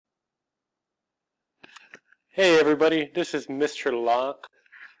Hey everybody, this is Mr. Locke.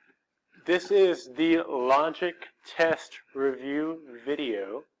 This is the logic test review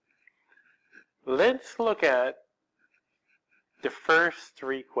video. Let's look at the first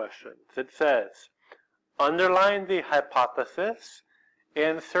three questions. It says, underline the hypothesis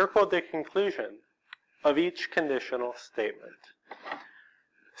and circle the conclusion of each conditional statement.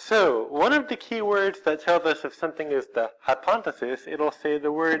 So, one of the key words that tells us if something is the hypothesis, it'll say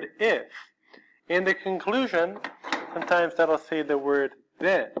the word if. In the conclusion, sometimes that'll say the word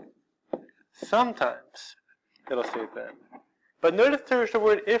then. Sometimes it'll say then. But notice there's the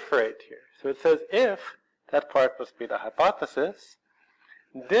word if right here. So it says if, that part must be the hypothesis,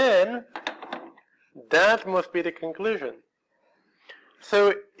 then that must be the conclusion.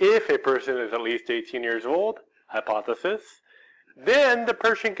 So if a person is at least 18 years old, hypothesis, then the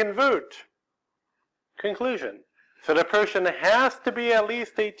person can vote. Conclusion. So the person has to be at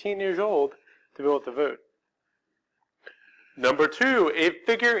least 18 years old to be able to vote. Number two, a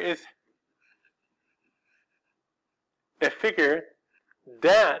figure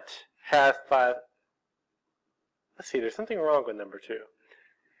that has five. Let's see, there's something wrong with number two.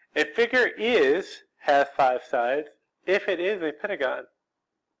 A figure has five sides if it is a pentagon.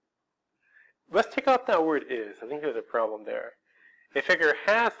 Let's take off that word is. I think there's a problem there. A figure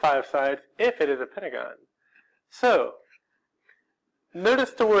has five sides if it is a pentagon. So,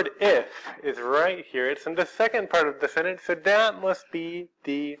 notice the word if is right here. It's in the second part of the sentence, so that must be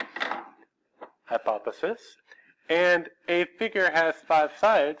the hypothesis. And a figure has five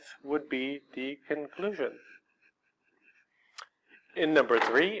sides would be the conclusion. In number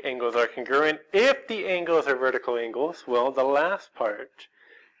three, angles are congruent. If the angles are vertical angles, well, the last part,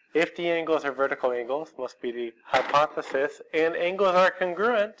 if the angles are vertical angles, must be the hypothesis, and angles are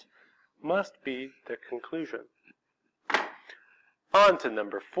congruent must be the conclusion. On to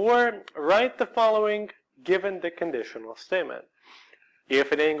number four, write the following given the conditional statement.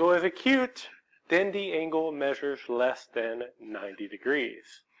 If an angle is acute, then the angle measures less than 90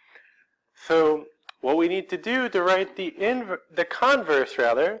 degrees. So what we need to do to write the converse,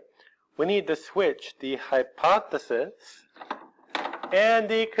 we need to switch the hypothesis and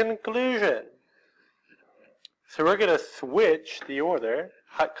the conclusion. So we're going to switch the order.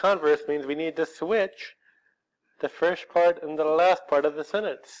 Converse means we need to switch the first part and the last part of the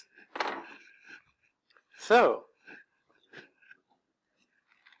sentence. So,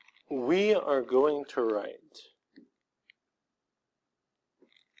 we are going to write,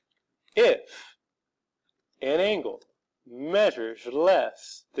 if an angle measures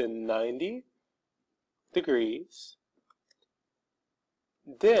less than 90 degrees,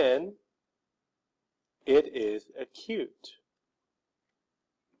 then it is acute.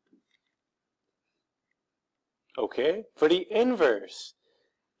 Okay, for the inverse,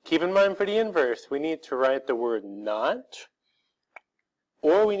 keep in mind for the inverse, we need to write the word not,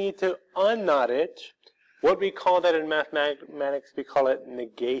 or we need to unknot it. What we call that in mathematics, we call it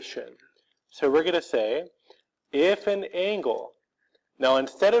negation. So we're going to say, if an angle, now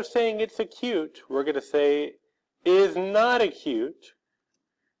instead of saying it's acute, we're going to say is not acute,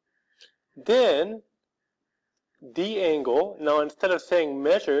 then the angle, now instead of saying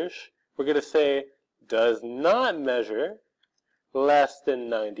measures, we're going to say does not measure less than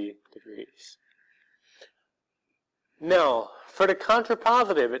 90 degrees. Now, for the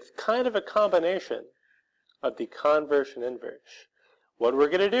contrapositive, it's kind of a combination of the converse and inverse. What we're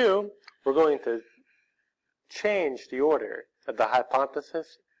going to do, we're going to change the order of the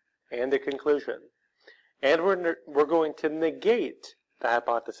hypothesis and the conclusion. And we're going to negate the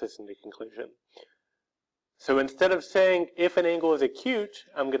hypothesis and the conclusion. So instead of saying if an angle is acute,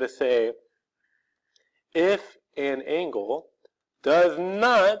 I'm going to say if an angle does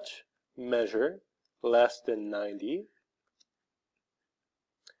not measure less than 90,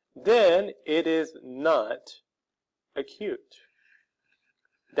 then it is not acute.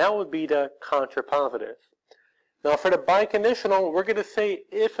 That would be the contrapositive. Now for the biconditional, we're going to say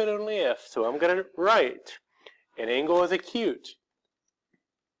if and only if. So I'm going to write an angle is acute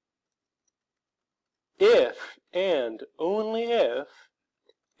if and only if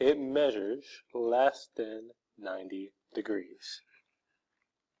it measures less than 90 degrees.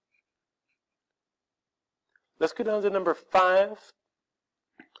 Let's go down to number 5.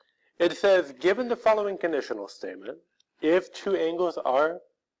 It says, given the following conditional statement, if two angles are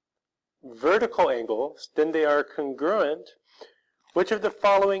vertical angles, then they are congruent. Which of the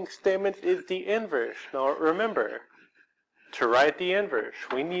following statements is the inverse? Now remember, to write the inverse,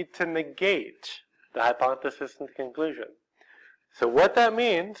 we need to negate the hypothesis and the conclusion. So what that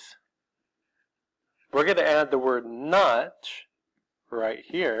means, we're going to add the word not right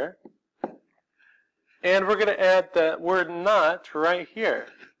here. And we're going to add the word not right here.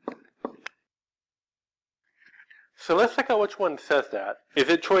 So let's check out which one says that. Is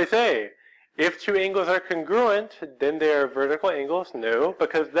it choice A? If two angles are congruent, then they are vertical angles? No,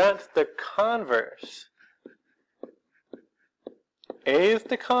 because that's the converse. A is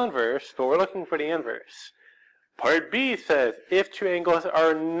the converse, but we're looking for the inverse. Part B says, if two angles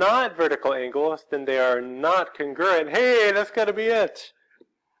are not vertical angles, then they are not congruent. Hey, that's got to be it.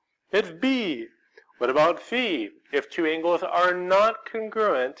 It's B. What about C? If two angles are not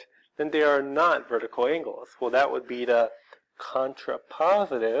congruent, then they are not vertical angles. Well, that would be the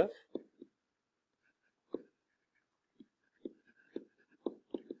contrapositive.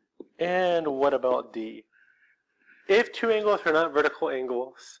 And what about D? If two angles are not vertical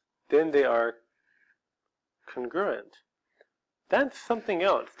angles, then they are congruent. That's something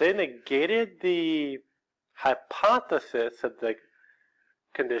else. They negated the hypothesis of the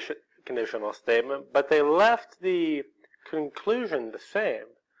conditional statement, but they left the conclusion the same.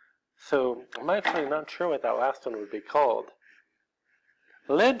 So I'm actually not sure what that last one would be called.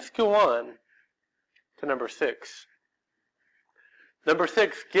 Let's go on to number 6. Number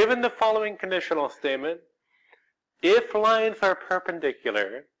 6, given the following conditional statement, if lines are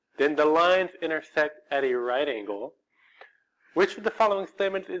perpendicular, then the lines intersect at a right angle. Which of the following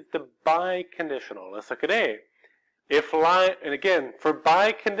statements is the biconditional? Let's look at A. If line, and again, for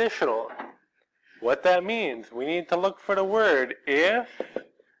biconditional, what that means, we need to look for the word if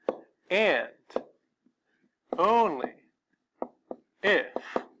and only if.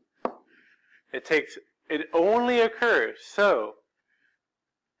 It only occurs. So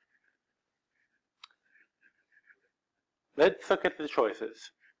let's look at the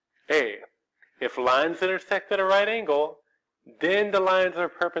choices. A, if lines intersect at a right angle, then the lines are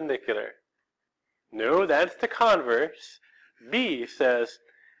perpendicular. No, that's the converse. B says,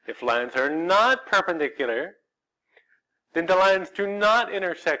 if lines are not perpendicular, then the lines do not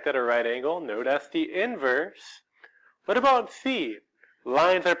intersect at a right angle. No, that's the inverse. What about C?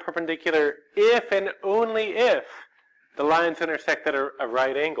 Lines are perpendicular if and only if the lines intersect at a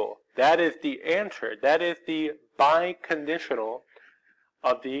right angle. That is the answer. That is the biconditional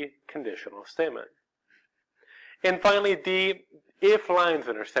of the conditional statement. And finally, D, if lines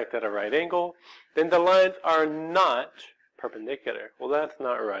intersect at a right angle, then the lines are not perpendicular. Well, that's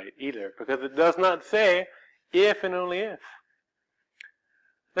not right either, because it does not say if and only if.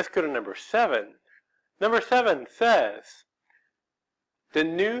 Let's go to number 7. Number 7 says, the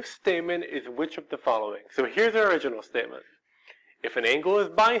new statement is which of the following? So here's the original statement. If an angle is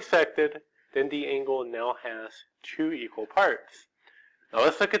bisected, then the angle now has 2 equal parts. Now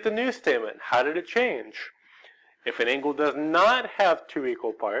let's look at the new statement. How did it change? If an angle does not have 2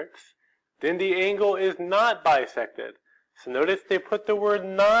 equal parts, then the angle is not bisected. So notice they put the word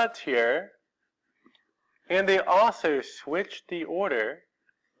not here, and they also switched the order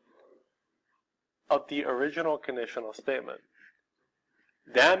of the original conditional statement.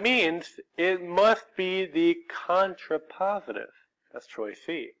 That means it must be the contrapositive. That's choice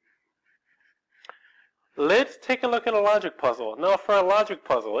C. Let's take a look at a logic puzzle. Now for a logic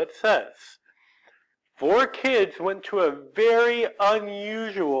puzzle, it says, 4 kids went to a very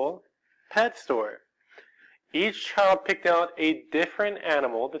unusual pet store. Each child picked out a different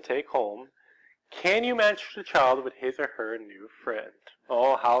animal to take home. Can you match the child with his or her new friend?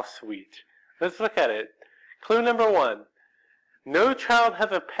 Oh, how sweet. Let's look at it. Clue number 1. No child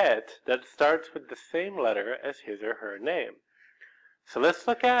has a pet that starts with the same letter as his or her name. So let's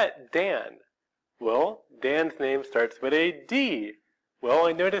look at Dan. Well, Dan's name starts with a D. Well,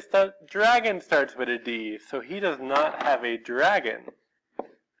 I noticed that dragon starts with a D, so he does not have a dragon.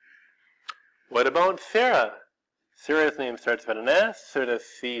 What about Sarah? Sarah's name starts with an S, so does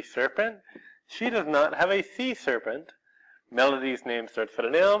sea serpent. She does not have a sea serpent. Melody's name starts with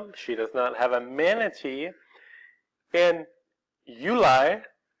an M. She does not have a manatee. And Uli, I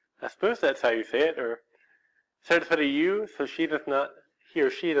suppose that's how you say it, or starts with a U, so he or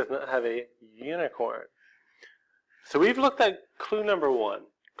she does not have a unicorn. So we've looked at clue number 1.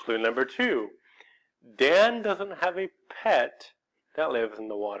 Clue number 2. Dan doesn't have a pet that lives in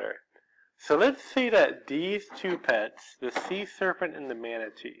the water. So let's say that these 2 pets, the sea serpent and the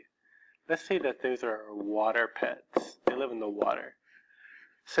manatee, let's say that those are water pets. They live in the water.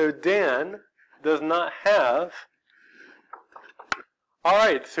 So Dan does not have...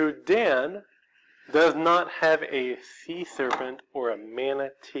 Alright, so Dan does not have a sea serpent or a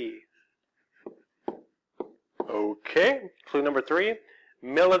manatee. Okay, clue number 3.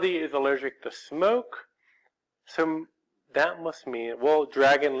 Melody is allergic to smoke. So that must mean, well,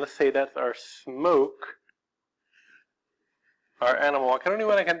 dragon, let's say that's our smoke our animal. The only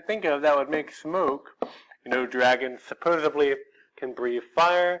one I can think of that would make smoke. You know, dragons supposedly can breathe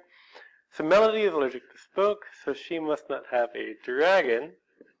fire. So Melody is allergic to smoke, so she must not have a dragon.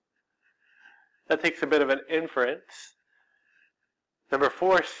 That takes a bit of an inference. Number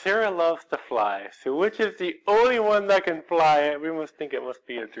 4, Sarah loves to fly. So which is the only one that can fly? We must think it must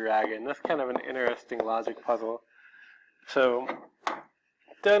be a dragon. That's kind of an interesting logic puzzle. So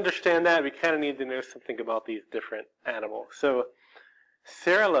to understand that, we kind of need to know something about these different animals. So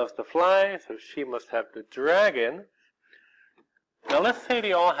Sarah loves to fly, so she must have the dragon. Now let's say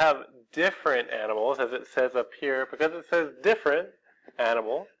they all have different animals, as it says up here. Because it says different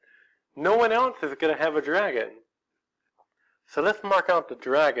animal, no one else is going to have a dragon. So let's mark out the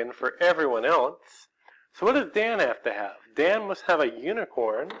dragon for everyone else. So what does Dan have to have? Dan must have a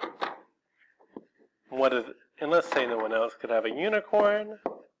unicorn. And let's say no one else could have a unicorn.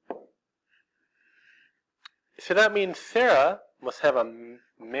 So that means Sarah must have a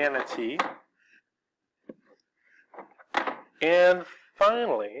manatee. And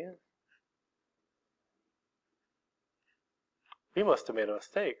finally, we must have made a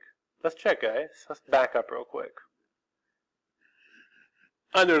mistake. Let's check, guys. Let's back up real quick.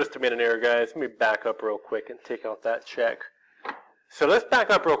 I noticed I made an error, guys. Let me back up real quick and take out that check. So let's back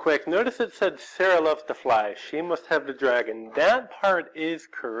up real quick. Notice it said Sarah loves to fly. She must have the dragon. That part is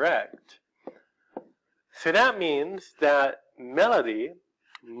correct. So that means that Melody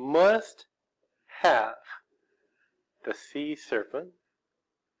must have the sea serpent.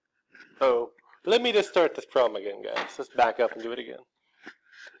 Oh, let me just start this problem again, guys. Let's back up and do it again.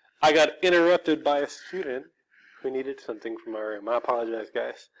 I got interrupted by a student who needed something from my room. I apologize,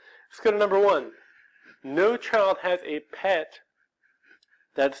 guys. Let's go to number 1. No child has a pet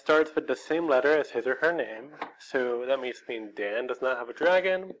that starts with the same letter as his or her name. So that means Dan does not have a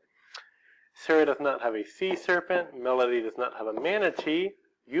dragon. Sarah does not have a sea serpent. Melody does not have a manatee.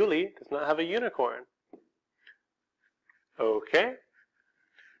 Yuli does not have a unicorn. Okay.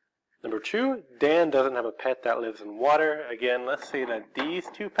 Number 2, Dan doesn't have a pet that lives in water. Again, let's say that these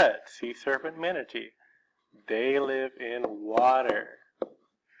two pets, sea serpent, manatee, they live in water.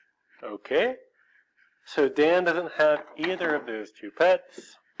 Okay. So Dan doesn't have either of those two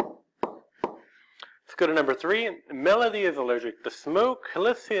pets. Let's go to number 3. Melody is allergic to smoke.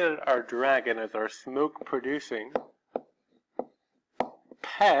 Let's say that our dragon is our smoke-producing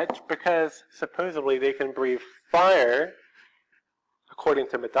pet because supposedly they can breathe fire, according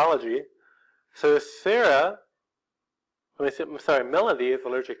to mythology. So Melody is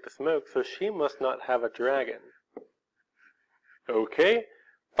allergic to smoke, so she must not have a dragon. Okay.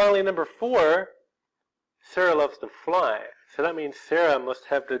 Finally, number 4, Sarah loves to fly. So that means Sarah must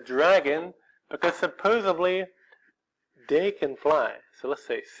have the dragon because supposedly they can fly. So let's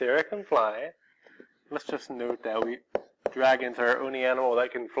say Sarah can fly. Let's just note that dragons are our only animal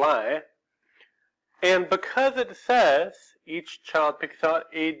that can fly. And because it says each child picks out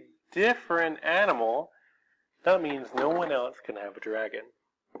a different animal, that means no one else can have a dragon.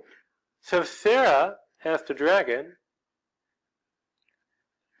 So if Sarah has the dragon,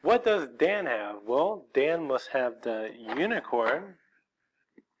 what does Dan have? Well, Dan must have the unicorn.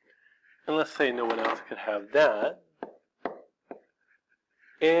 And let's say no one else could have that.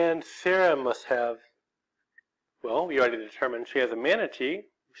 And Sarah must have, well, we already determined she has a manatee.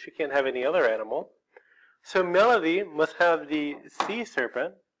 She can't have any other animal. So Melody must have the sea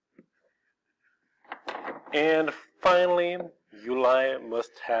serpent. And finally, Yuli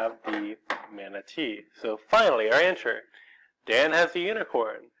must have the manatee. So finally, our answer. Dan has the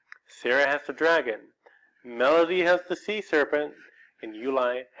unicorn. Sarah has the dragon. Melody has the sea serpent. And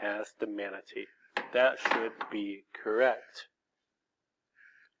Yuli has the manatee. That should be correct.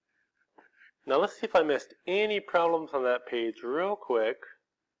 Now let's see if I missed any problems on that page real quick.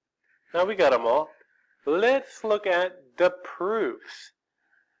 Now we got them all. Let's look at the proofs.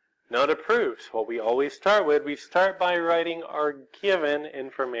 Now the proofs, what we always start with, we start by writing our given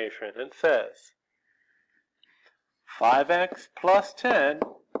information. It says 5x plus 10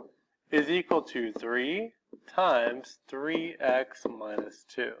 is equal to 3 times 3x minus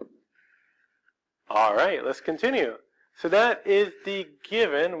 2. Alright, let's continue. So that is the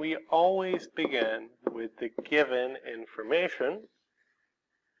given. We always begin with the given information.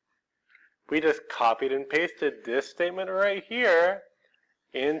 We just copied and pasted this statement right here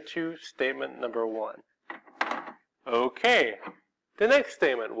into statement number 1. Okay, the next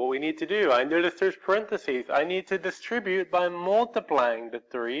statement, what we need to do, I notice there's parentheses. I need to distribute by multiplying the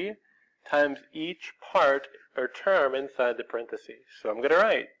 3 times each part or term inside the parentheses. So I'm going to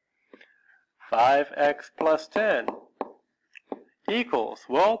write 5x plus 10 equals,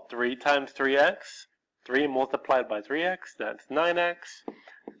 well, 3 times 3x 3 multiplied by 3x, that's 9x.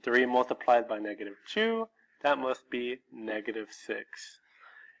 3 multiplied by negative 2, that must be negative 6.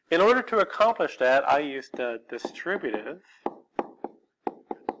 In order to accomplish that, I used the distributive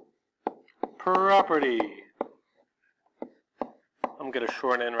property. I'm going to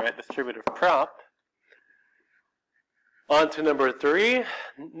shorten and write distributive prop. On to number 3.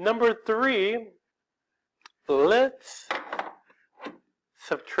 Number 3, let's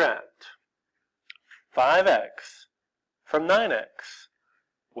subtract 5x from 9x.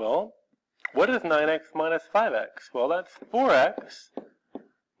 Well, what is 9x minus 5x? Well, that's 4x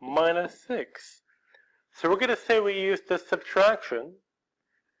minus 6. So we're going to say we use the subtraction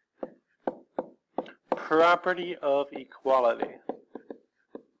property of equality.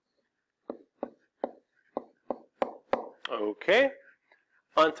 Okay,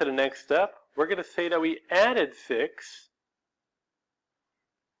 on to the next step. We're going to say that we added 6.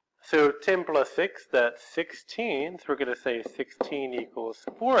 So 10 plus 6, that's 16. So we're going to say 16 equals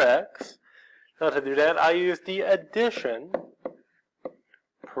 4x. Now to do that, I use the addition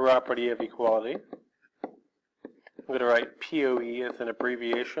property of equality. I'm going to write POE as an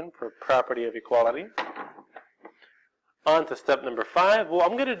abbreviation for property of equality. On to step number 5. Well,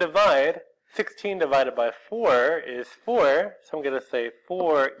 I'm going to divide. 16 divided by 4 is 4, so I'm going to say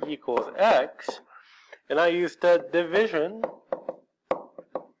 4 equals x, and I use the division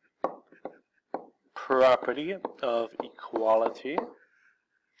property of equality.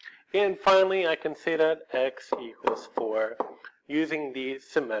 And finally, I can say that x equals 4 using the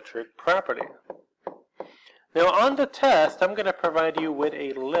symmetric property. Now on the test, I'm going to provide you with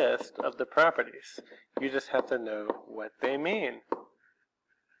a list of the properties. You just have to know what they mean.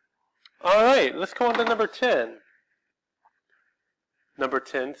 All right, let's go on to number 10. Number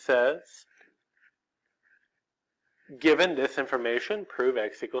 10 says, given this information, prove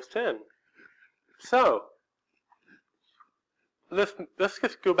x equals 10. So, let's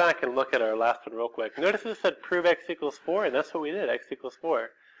just go back and look at our last one real quick. Notice it said prove x equals 4, and that's what we did, x equals 4.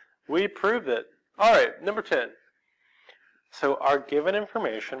 We proved it. All right, number 10. So our given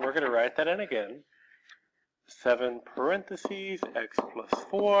information, we're going to write that in again. 7 parentheses x plus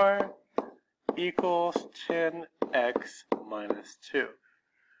 4 equals 10x minus 2.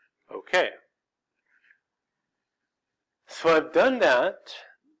 Okay. So I've done that.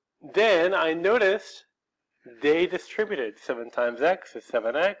 Then I noticed they distributed. 7 times x is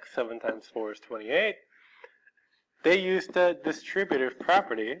 7x. 7 times 4 is 28. They used the distributive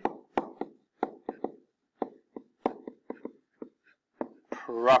property.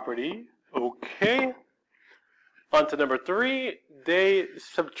 Okay. On to number 3, they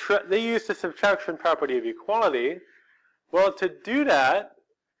use the subtraction property of equality. Well, to do that,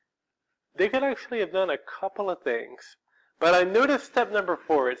 they could actually have done a couple of things. But I noticed step number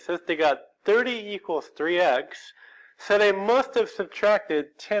 4, it says they got 30 equals 3x, so they must have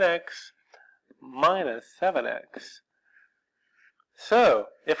subtracted 10x minus 7x. So,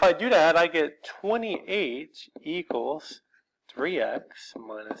 if I do that, I get 28 equals 3x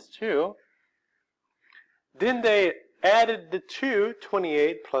minus 2. Then they added the 2,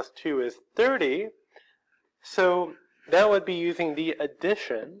 28 plus 2 is 30. So that would be using the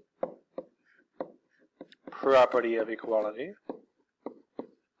addition property of equality.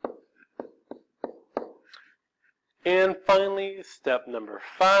 And finally, step number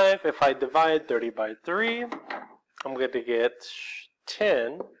 5, if I divide 30 by 3, I'm going to get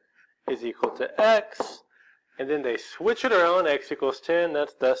 10 is equal to x. And then they switch it around, x equals 10,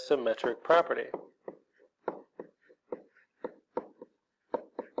 that's the symmetric property.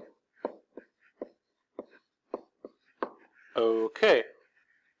 Okay,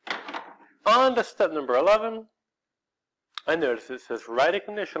 on to step number 11. I notice it says write a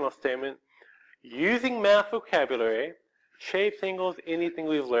conditional statement using math vocabulary, shapes, angles, anything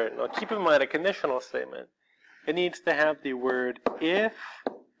we've learned. Now keep in mind a conditional statement. It needs to have the word if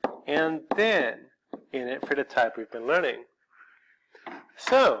and then in it for the type we've been learning.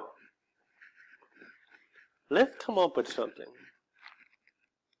 So, let's come up with something.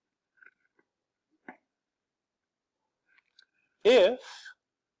 If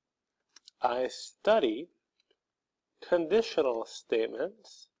I study conditional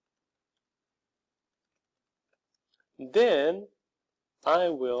statements, then I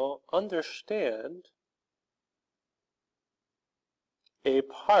will understand a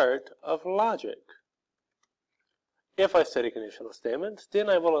part of logic. If I study conditional statements, then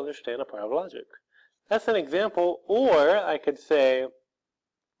I will understand a part of logic. That's an example, or I could say,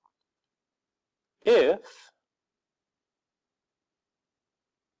 if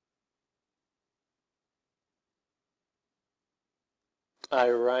I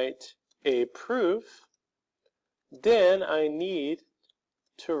write a proof then I need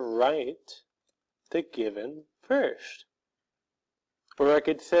to write the given first. Or I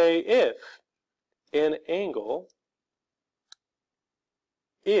could say if an angle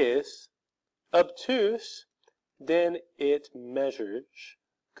is obtuse, then it measures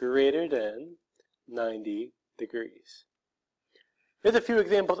greater than 90 degrees. Here's a few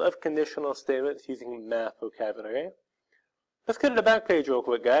examples of conditional statements using math vocabulary. Let's go to the back page real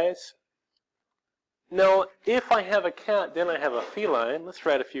quick, guys. Now, if I have a cat, then I have a feline. Let's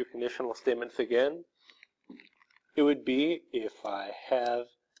write a few conditional statements again. It would be, if I have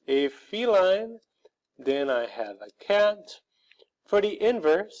a feline, then I have a cat. For the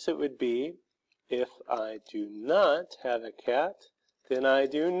inverse, it would be, if I do not have a cat, then I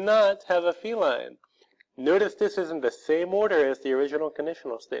do not have a feline. Notice this is in the same order as the original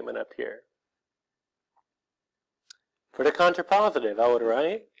conditional statement up here. For the contrapositive, I would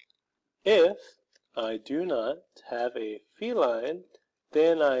write, if I do not have a feline,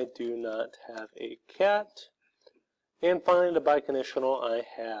 then I do not have a cat. And finally, the biconditional, I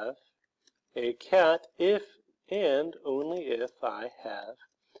have a cat if and only if I have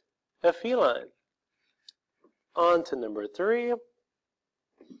a feline. On to number 3.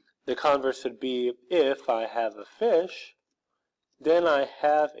 The converse would be, if I have a fish, then I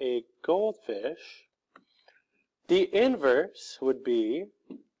have a goldfish. The inverse would be,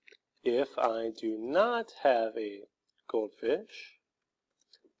 if I do not have a goldfish,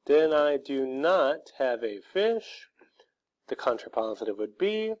 then I do not have a fish. The contrapositive would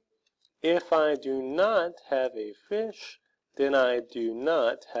be, if I do not have a fish, then I do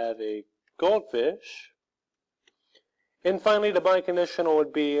not have a goldfish. And finally, the biconditional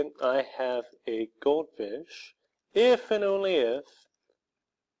would be, I have a goldfish, if and only if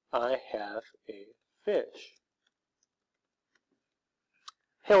I have a fish.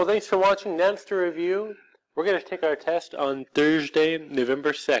 Hey, well, thanks for watching. That's the review. We're going to take our test on Thursday,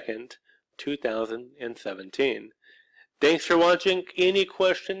 November 2nd, 2017. Thanks for watching. Any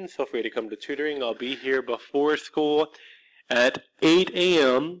questions, feel free to come to tutoring. I'll be here before school at 8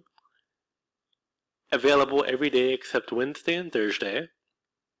 a.m., available every day except Wednesday and Thursday.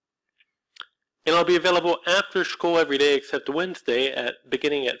 And I'll be available after school every day except Wednesday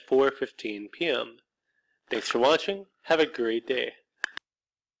beginning at 4:15 p.m. Thanks for watching. Have a great day.